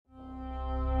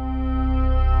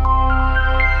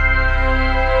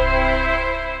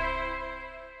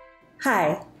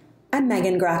I'm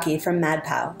Megan Grocke from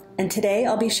MadPow, and today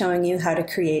I'll be showing you how to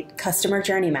create customer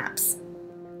journey maps.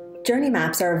 Journey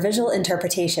maps are a visual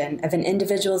interpretation of an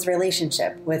individual's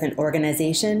relationship with an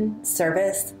organization,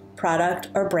 service, product,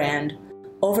 or brand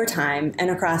over time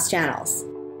and across channels.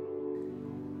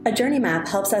 A journey map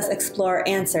helps us explore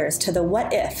answers to the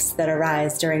what-ifs that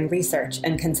arise during research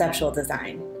and conceptual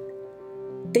design.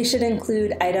 They should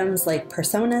include items like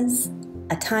personas,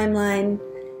 a timeline,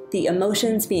 the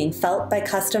emotions being felt by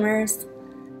customers,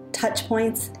 touch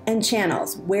points, and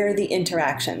channels where the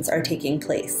interactions are taking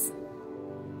place.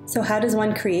 So how does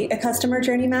one create a customer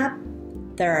journey map?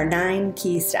 There are 9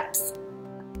 key steps.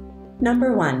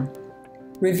 Number 1,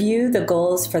 review the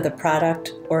goals for the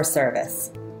product or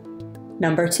service.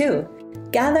 Number 2,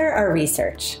 gather our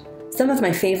research. Some of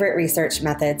my favorite research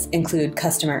methods include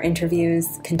customer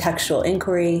interviews, contextual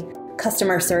inquiry,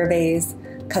 customer surveys,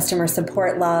 customer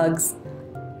support logs,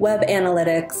 web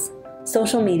analytics,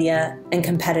 social media, and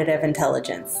competitive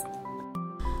intelligence.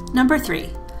 Number 3,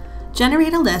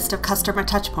 generate a list of customer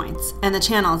touchpoints and the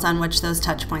channels on which those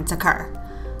touchpoints occur.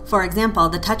 For example,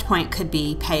 the touchpoint could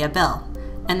be pay a bill,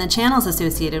 and the channels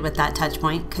associated with that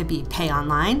touchpoint could be pay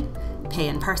online, pay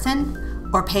in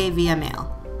person, or pay via mail.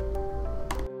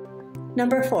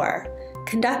 Number 4,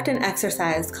 conduct an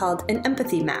exercise called an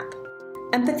empathy map.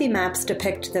 Empathy maps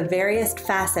depict the various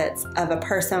facets of a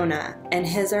persona and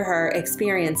his or her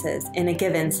experiences in a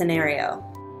given scenario.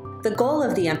 The goal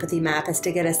of the empathy map is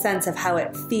to get a sense of how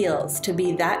it feels to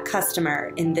be that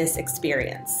customer in this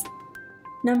experience.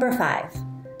 Number 5,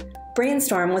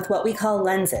 brainstorm with what we call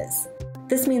lenses.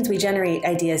 This means we generate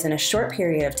ideas in a short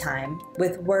period of time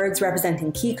with words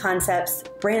representing key concepts,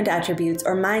 brand attributes,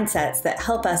 or mindsets that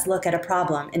help us look at a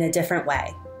problem in a different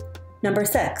way. Number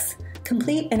 6,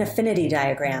 complete an affinity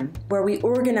diagram where we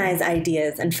organize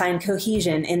ideas and find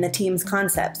cohesion in the team's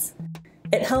concepts.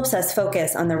 It helps us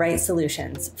focus on the right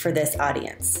solutions for this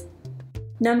audience.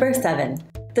 Number 7,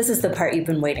 this is the part you've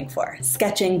been waiting for,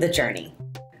 sketching the journey.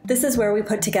 This is where we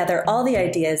put together all the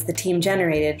ideas the team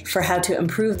generated for how to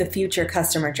improve the future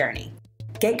customer journey.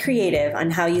 Get creative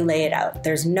on how you lay it out.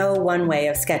 There's no one way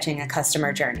of sketching a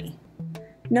customer journey.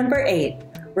 Number 8,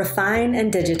 refine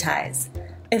and digitize.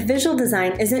 If visual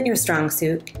design isn't your strong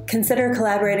suit, consider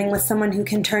collaborating with someone who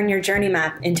can turn your journey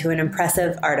map into an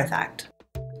impressive artifact.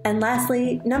 And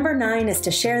lastly, number 9 is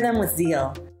to share them with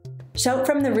zeal. Shout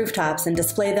from the rooftops and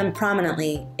display them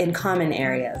prominently in common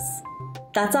areas.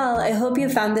 That's all. I hope you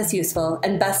found this useful,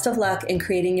 and best of luck in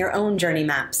creating your own journey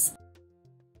maps.